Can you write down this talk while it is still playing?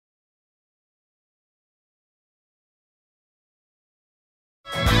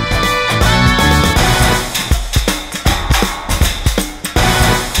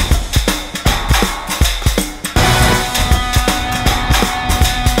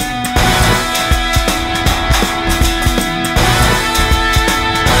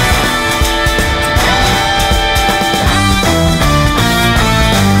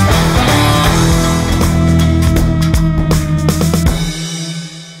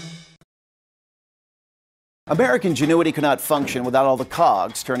American ingenuity could not function without all the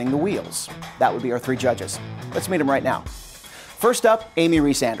cogs turning the wheels. That would be our three judges. Let's meet them right now. First up, Amy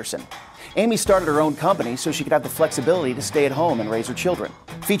Reese Anderson. Amy started her own company so she could have the flexibility to stay at home and raise her children.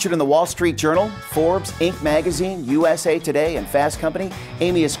 Featured in the Wall Street Journal, Forbes, Inc. magazine, USA Today, and Fast Company,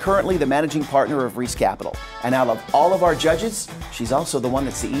 Amy is currently the managing partner of Reese Capital. And out of all of our judges, she's also the one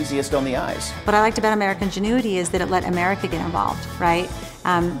that's the easiest on the eyes. What I liked about American Ingenuity is that it let America get involved, right?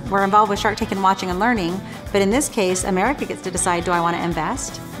 We're involved with Shark Tank and Watching and Learning, but in this case, America gets to decide, do I want to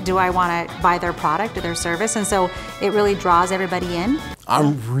invest? Do I want to buy their product or their service? And so it really draws everybody in.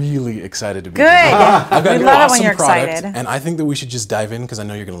 I'm really excited to be Good. here. I've got We an love it awesome when you're product, excited. and I think that we should just dive in because I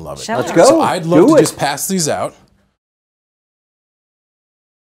know you're going to love it. Let's go. So I'd love Do to it. just pass these out.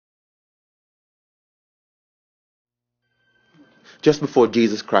 Just before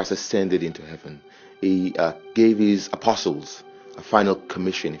Jesus Christ ascended into heaven, he gave his apostles a final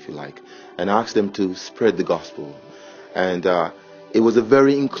commission, if you like, and asked them to spread the gospel. And it was a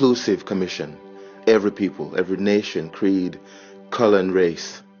very inclusive commission. Every people, every nation, creed, color, and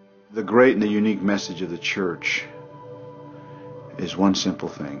race. The great and the unique message of the church is one simple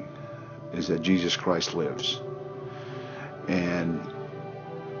thing, is that Jesus Christ lives. And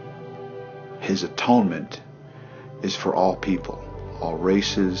his atonement is for all people, all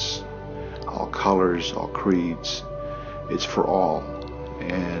races, all colors, all creeds. It's for all.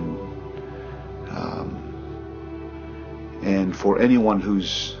 And for anyone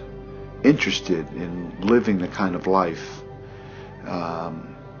who's interested in living the kind of life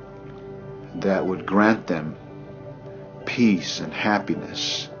that would grant them peace and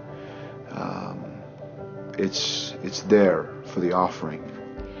happiness, it's there for the offering.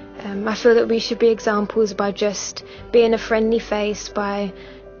 I feel that we should be examples by just being a friendly face, by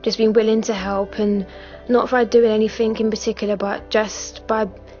just being willing to help, and not by doing anything in particular, but just by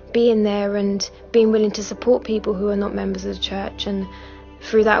being there and being willing to support people who are not members of the church. And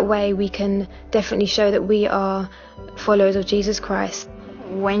through that way we can definitely show that we are followers of Jesus Christ.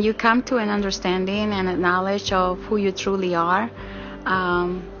 When you come to an understanding and a knowledge of who you truly are,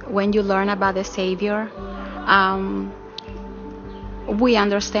 when you learn about the Savior, we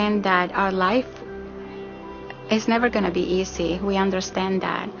understand that our life is never going to be easy. We understand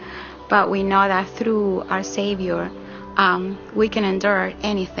that. But we know that through our Savior, we can endure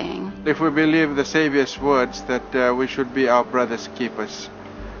anything. If we believe the Savior's words that we should be our brother's keepers,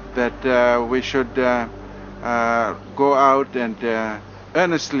 that we should go out and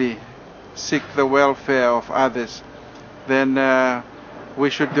earnestly seek the welfare of others, then we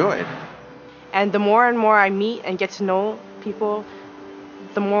should do it. And the more and more I meet and get to know people,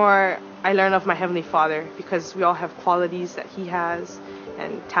 the more I learn of my Heavenly Father, because we all have qualities that He has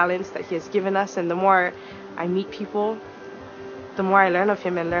and talents that He has given us. And the more I meet people, the more I learn of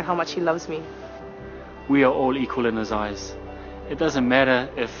Him and learn how much He loves me. We are all equal in His eyes. It doesn't matter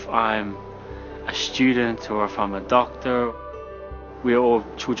if I'm a student or if I'm a doctor. We are all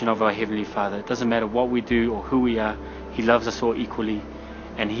children of our Heavenly Father. It doesn't matter what we do or who we are. He loves us all equally,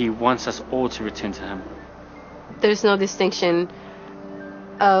 and He wants us all to return to Him. There's no distinction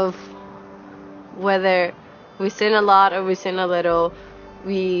of whether we sin a lot or we sin a little.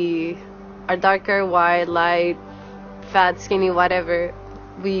 We are darker, white, light, fat, skinny, whatever.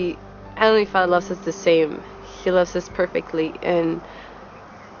 Heavenly Father loves us the same. He loves us perfectly, and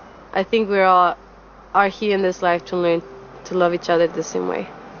I think we're all are here in this life to learn to love each other the same way.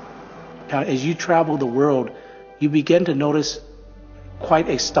 As you travel the world, you begin to notice quite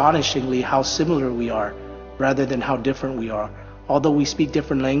astonishingly how similar we are rather than how different we are. Although we speak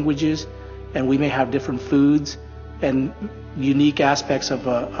different languages and we may have different foods and unique aspects of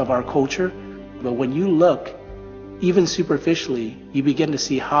our culture, but when you look, even superficially, you begin to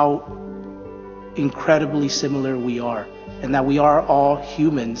see how incredibly similar we are, and that we are all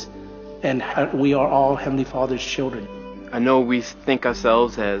humans and we are all Heavenly Father's children. I know we think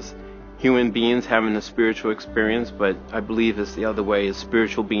ourselves as human beings having a spiritual experience, but I believe it's the other way, is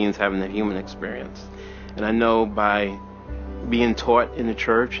spiritual beings having a human experience. And I know by being taught in the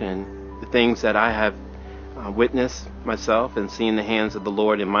church and the things that I have witnessed myself and seeing the hands of the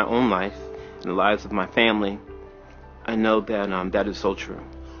Lord in my own life and the lives of my family, I know that that is so true.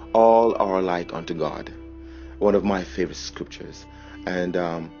 All are alike unto God. One of my favorite scriptures. And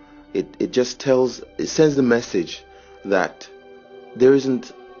it just sends the message that there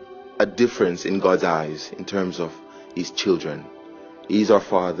isn't a difference in God's eyes in terms of His children. He's our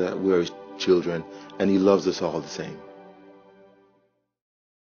Father, we're His children, and He loves us all the same.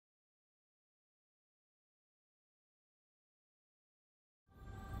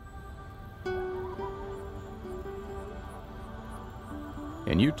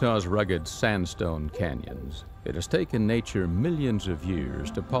 In Utah's rugged sandstone canyons, it has taken nature millions of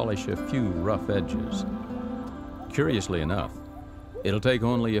years to polish a few rough edges. Curiously enough, it'll take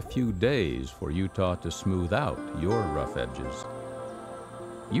only a few days for Utah to smooth out your rough edges.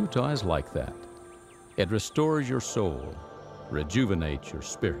 Utah is like that. It restores your soul, rejuvenates your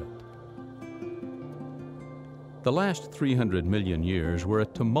spirit. The last 300 million years were a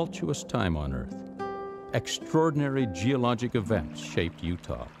tumultuous time on Earth. Extraordinary geologic events shaped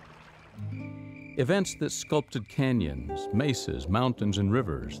Utah. Events that sculpted canyons, mesas, mountains, and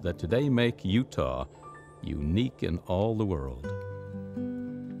rivers that today make Utah unique in all the world.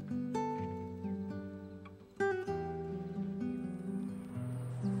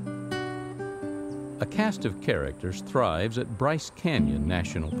 A cast of characters thrives at Bryce Canyon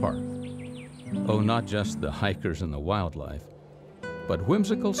National Park. Oh, not just the hikers and the wildlife, but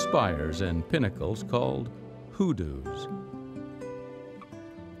whimsical spires and pinnacles called hoodoos.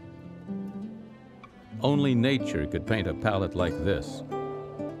 Only nature could paint a palette like this.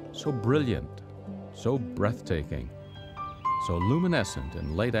 So brilliant, so breathtaking, so luminescent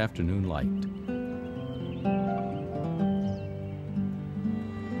in late afternoon light.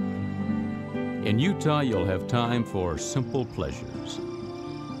 In Utah, you'll have time for simple pleasures.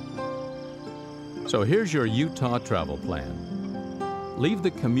 So here's your Utah travel plan. Leave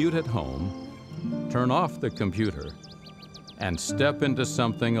the commute at home, turn off the computer, and step into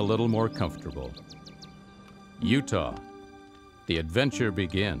something a little more comfortable. Utah, the adventure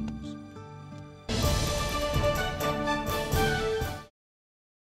begins.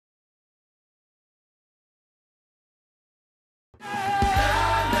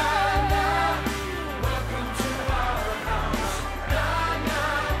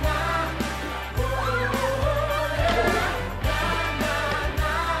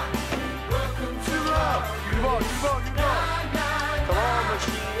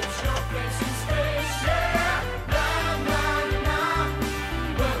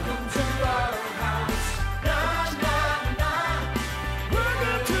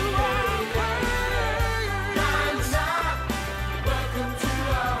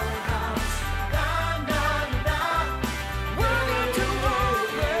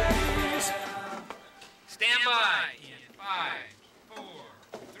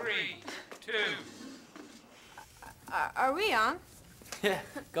 Are we on? Yeah,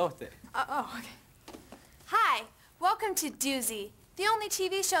 go with it. Okay. Hi, welcome to Doozy, the only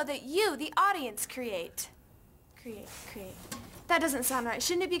TV show that you, the audience, create. Create. That doesn't sound right.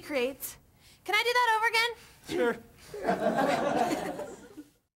 Shouldn't it be creates? Can I do that over again? Sure.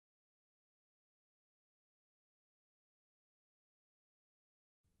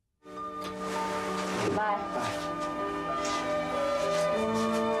 Okay. Bye.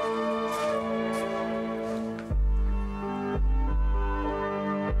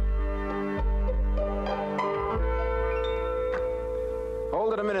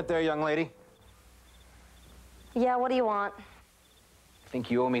 Hold it a minute there, young lady. Yeah, what do you want? I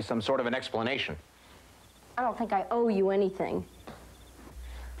think you owe me some sort of an explanation. I don't think I owe you anything.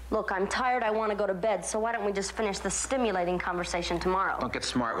 Look, I'm tired, I want to go to bed, so why don't we just finish the stimulating conversation tomorrow? Don't get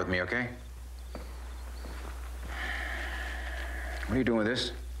smart with me, okay? What are you doing with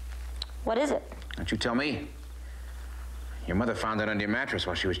this? What is it? Don't you tell me. Your mother found it under your mattress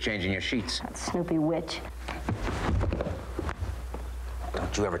while she was changing your sheets. That Snoopy witch.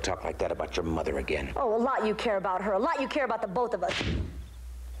 Don't you ever talk like that about your mother again. Oh, a lot you care about her, a lot you care about the both of us.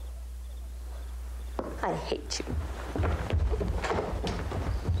 I hate you.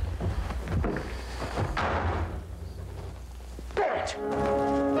 Barrett!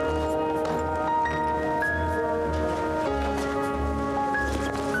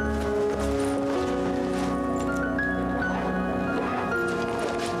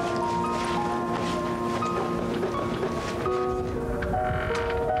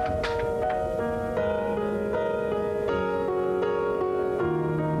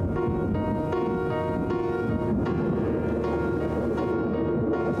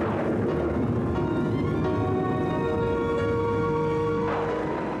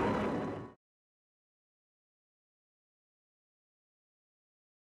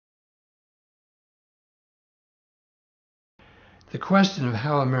 The question of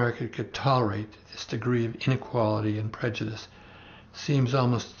how America could tolerate this degree of inequality and prejudice seems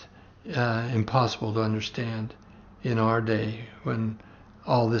almost impossible to understand in our day when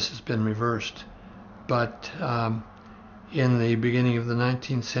all this has been reversed. But in the beginning of the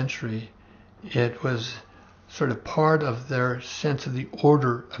 19th century, it was sort of part of their sense of the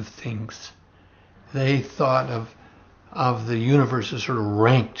order of things. They thought of the universe as sort of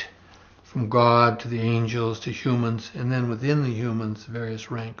ranked from God to the angels to humans, and then within the humans,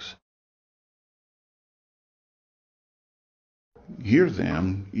 various ranks. Here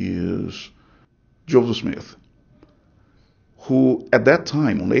then is Joseph Smith, who at that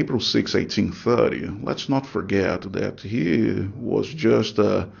time, on April 6, 1830, let's not forget that he was just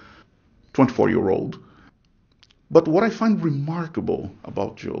a 24-year-old. But what I find remarkable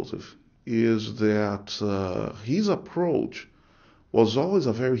about Joseph is that his approach was always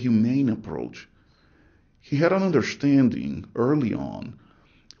a very humane approach. He had an understanding early on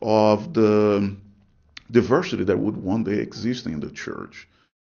of the diversity that would one day exist in the church.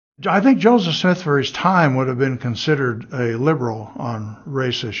 I think Joseph Smith for his time would have been considered a liberal on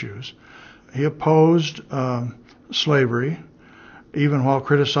race issues. He opposed slavery, even while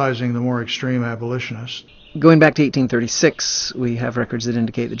criticizing the more extreme abolitionists. Going back to 1836, we have records that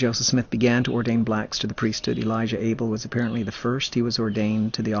indicate that Joseph Smith began to ordain blacks to the priesthood. Elijah Abel was apparently the first. He was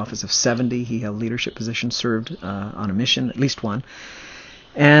ordained to the office of 70. He held leadership positions, served on a mission, at least one.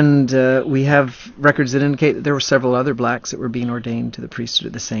 And we have records that indicate that there were several other blacks that were being ordained to the priesthood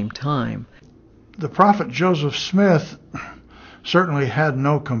at the same time. The prophet Joseph Smith certainly had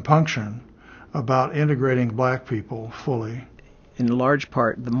no compunction about integrating black people fully. In large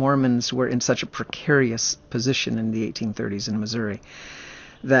part, the Mormons were in such a precarious position in the 1830s in Missouri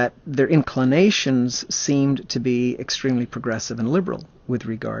that their inclinations seemed to be extremely progressive and liberal with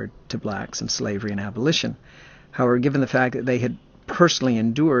regard to blacks and slavery and abolition. However, given the fact that they had personally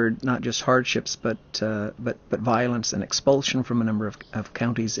endured not just hardships but violence and expulsion from a number of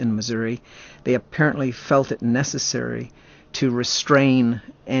counties in Missouri, they apparently felt it necessary to restrain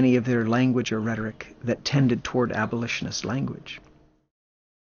any of their language or rhetoric that tended toward abolitionist language.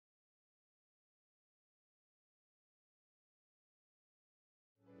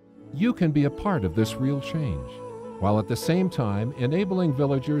 You can be a part of this real change, while at the same time enabling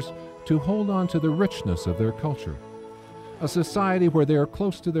villagers to hold on to the richness of their culture. A society where they are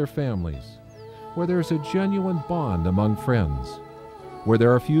close to their families, where there is a genuine bond among friends, where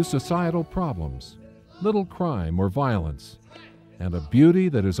there are few societal problems, little crime or violence, and a beauty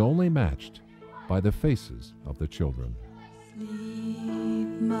that is only matched by the faces of the children.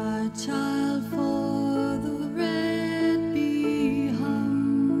 Sleep, my child, for the red bee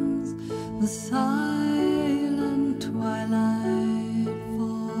hums, the silent twilight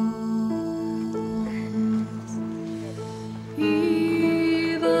falls.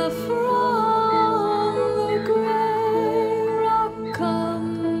 Eva from the gray rock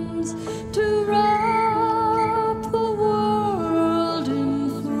comes to wrap the world in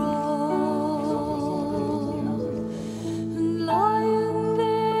thrall. And lying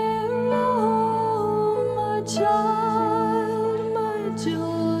there, oh, my child, my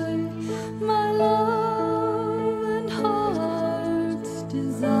joy, my love and heart's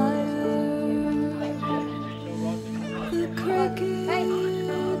desire. The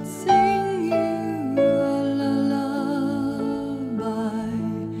crickets sing you a lullaby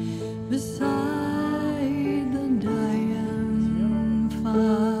beside the dying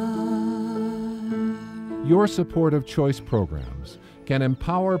fire. Your support of choice programs can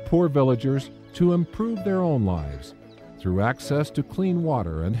empower poor villagers to improve their own lives through access to clean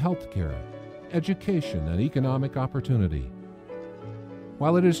water and health care, education and economic opportunity.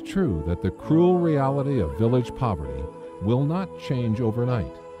 While it is true that the cruel reality of village poverty will not change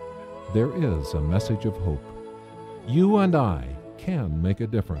overnight, there is a message of hope. You and I can make a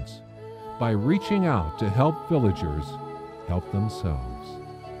difference by reaching out to help villagers help themselves.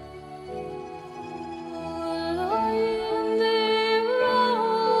 Lying there,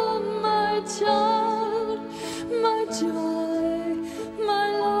 oh, my child, my joy, my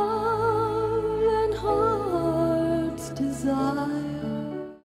love and heart's desire.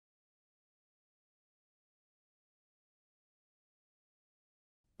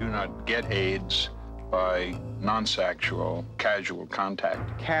 Do not get AIDS by non-sexual, casual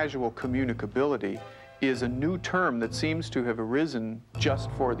contact. Casual communicability is a new term that seems to have arisen just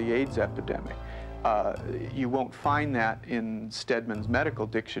for the AIDS epidemic. You won't find that in Stedman's medical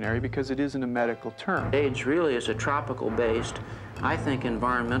dictionary because it isn't a medical term. AIDS really is a tropical-based, I think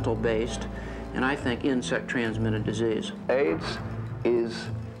environmental-based, and I think insect-transmitted disease. AIDS is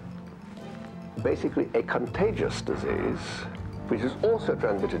basically a contagious disease which is also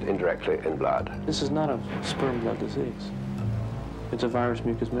transmitted indirectly in blood. This is not a sperm blood disease. It's a virus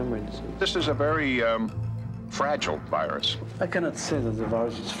mucous membrane disease. This is a very fragile virus. I cannot say that the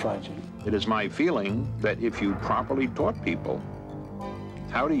virus is fragile. It is my feeling that if you properly taught people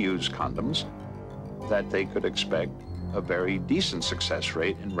how to use condoms, that they could expect a very decent success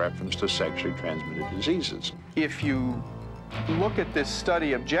rate in reference to sexually transmitted diseases. If you look at this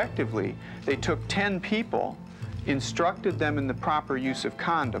study objectively, they took 10 people, instructed them in the proper use of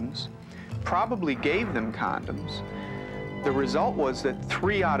condoms, probably gave them condoms. The result was that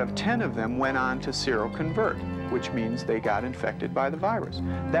 3 out of 10 of them went on to seroconvert, which means they got infected by the virus.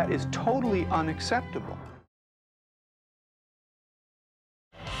 That is totally unacceptable.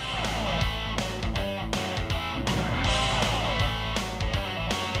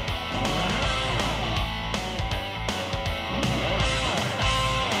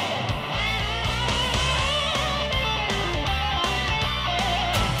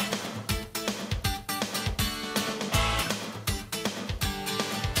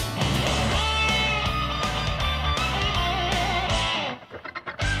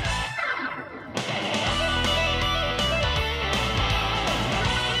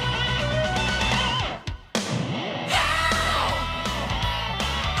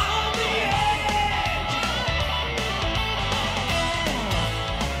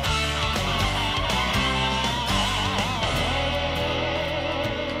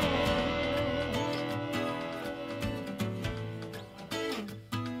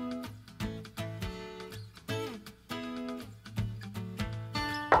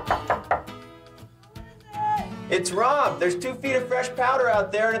 It's Rob. There's 2 feet of fresh powder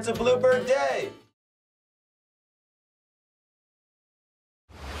out there, and it's a bluebird day.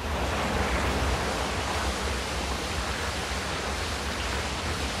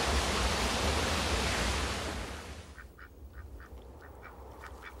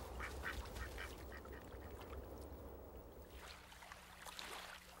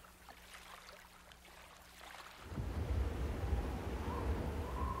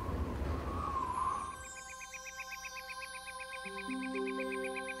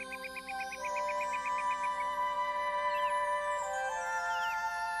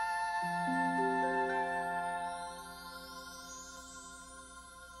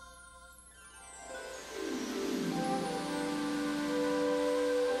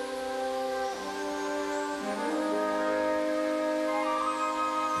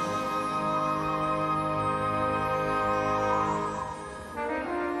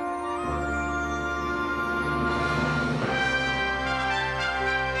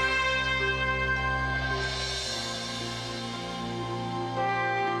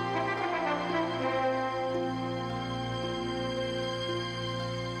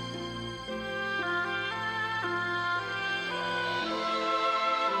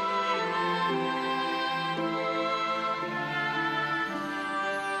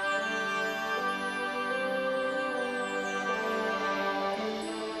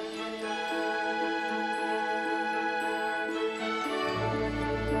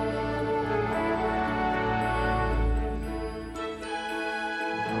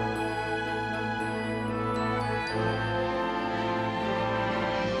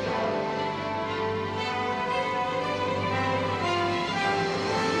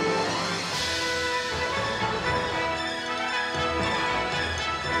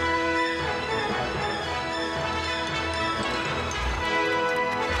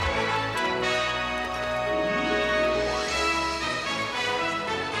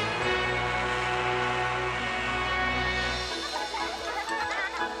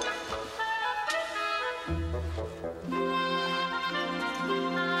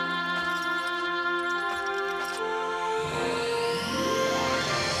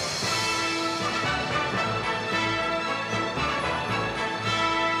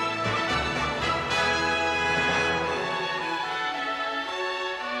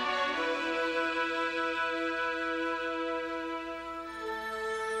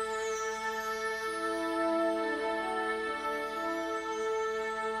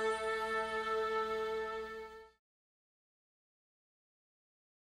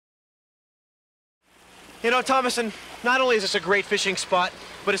 You know, Thomason, not only is this a great fishing spot,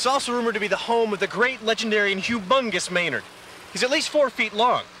 but it's also rumored to be the home of the great, legendary, and humongous Maynard. He's at least 4 feet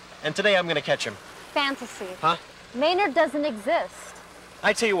long, and today I'm gonna catch him. Fantasy. Huh? Maynard doesn't exist.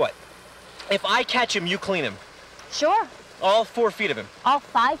 I tell you what, if I catch him, you clean him. Sure. All 4 feet of him. All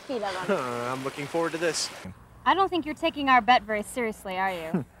 5 feet of him. I'm looking forward to this. I don't think you're taking our bet very seriously, are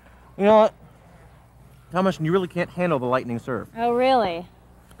you? You know what? Thomason, you really can't handle the lightning serve. Oh, really?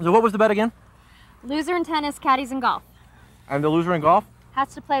 So what was the bet again? Loser in tennis, caddies in golf. And the loser in golf?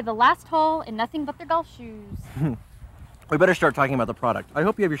 Has to play the last hole in nothing but their golf shoes. We better start talking about the product. I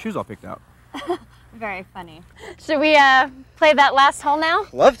hope you have your shoes all picked out. Very funny. Should we play that last hole now?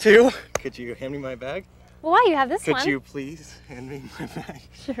 Love to. Could you hand me my bag? Well, why? You have this one. Could you please hand me my bag?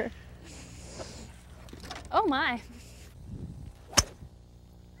 Sure. Oh, my.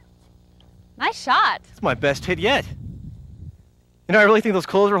 Nice shot. It's my best hit yet. You know, I really think those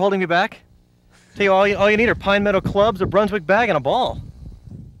clothes were holding me back. Tell you, all you need are Pine Meadow clubs, a Brunswick bag, and a ball.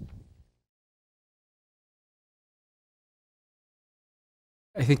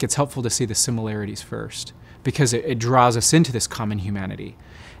 I think it's helpful to see the similarities first, because it draws us into this common humanity.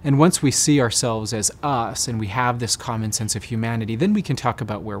 And once we see ourselves as us and we have this common sense of humanity, then we can talk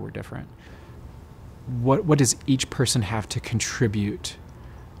about where we're different. What does each person have to contribute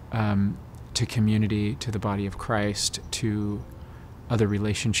to community, to the body of Christ, to other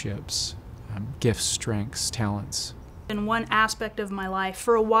relationships, gifts, strengths, talents? In one aspect of my life,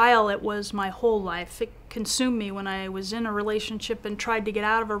 for a while it was my whole life. It consumed me when I was in a relationship and tried to get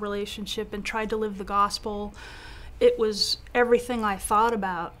out of a relationship and tried to live the gospel. It was everything I thought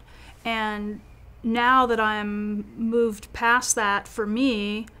about. And now that I'm moved past that for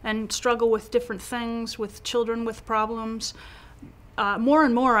me and struggle with different things, with children with problems, more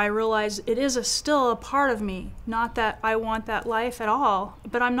and more I realize it is still a part of me. Not that I want that life at all,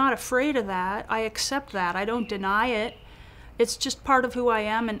 but I'm not afraid of that. I accept that. I don't deny it. It's just part of who I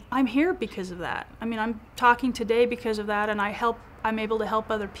am, and I'm here because of that. I mean, I'm talking today because of that, and I'm able to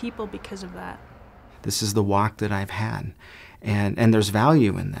help other people because of that. This is the walk that I've had, and there's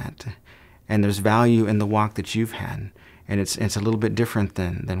value in that, and there's value in the walk that you've had, and it's a little bit different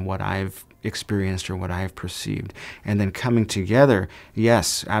than what I've experienced or what I've perceived. And then coming together,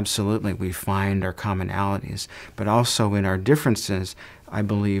 yes, absolutely, we find our commonalities, but also in our differences, I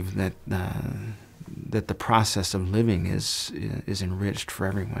believe that the process of living is enriched for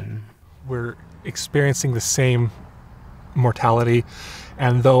everyone. We're experiencing the same mortality,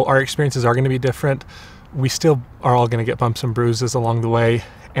 and though our experiences are going to be different, we still are all going to get bumps and bruises along the way,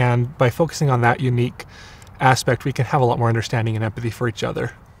 and by focusing on that unique aspect, we can have a lot more understanding and empathy for each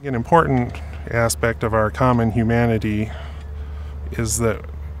other. An important aspect of our common humanity is that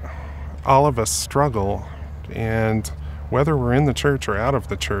all of us struggle, and whether we're in the church or out of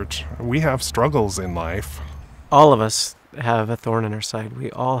the church, we have struggles in life. All of us have a thorn in our side.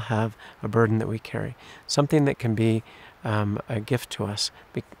 We all have a burden that we carry, something that can be a gift to us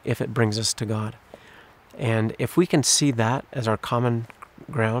if it brings us to God. And if we can see that as our common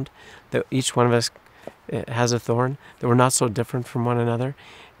ground, that each one of us has a thorn, that we're not so different from one another,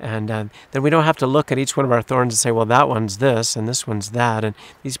 and then we don't have to look at each one of our thorns and say, well, that one's this and this one's that, and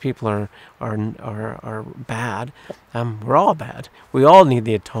these people are bad. We're all bad. We all need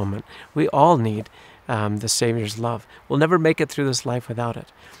the atonement. We all need the Savior's love. We'll never make it through this life without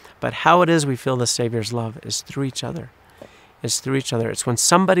it. But how it is we feel the Savior's love is through each other. It's through each other. It's when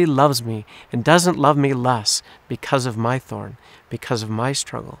somebody loves me and doesn't love me less because of my thorn, because of my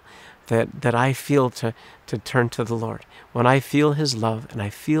struggle, that I feel to turn to the Lord. When I feel His love and I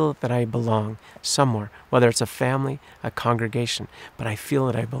feel that I belong somewhere, whether it's a family, a congregation, but I feel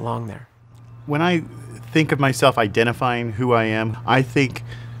that I belong there. When I think of myself identifying who I am, I think,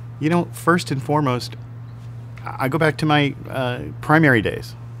 first and foremost, I go back to my primary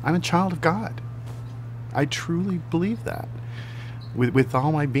days. I'm a child of God. I truly believe that with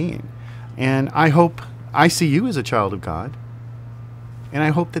all my being. And I hope I see you as a child of God. And I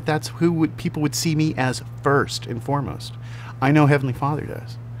hope that that's who people would see me as first and foremost. I know Heavenly Father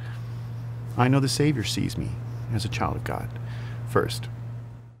does. I know the Savior sees me as a child of God first.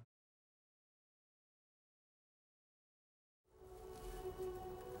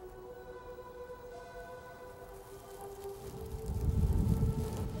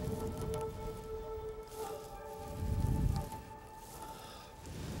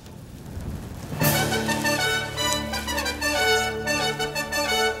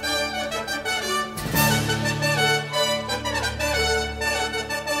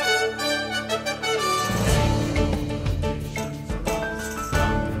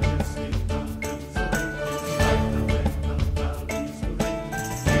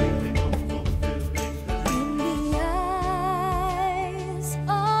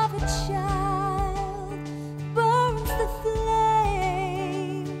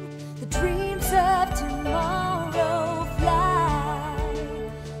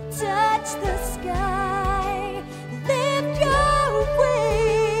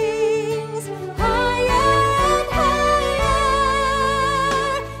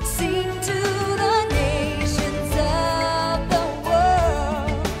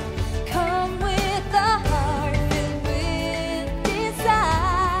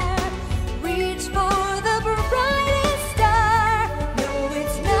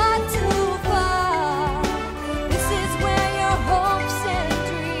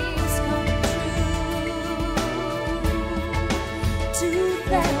 To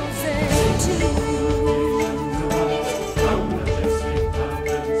that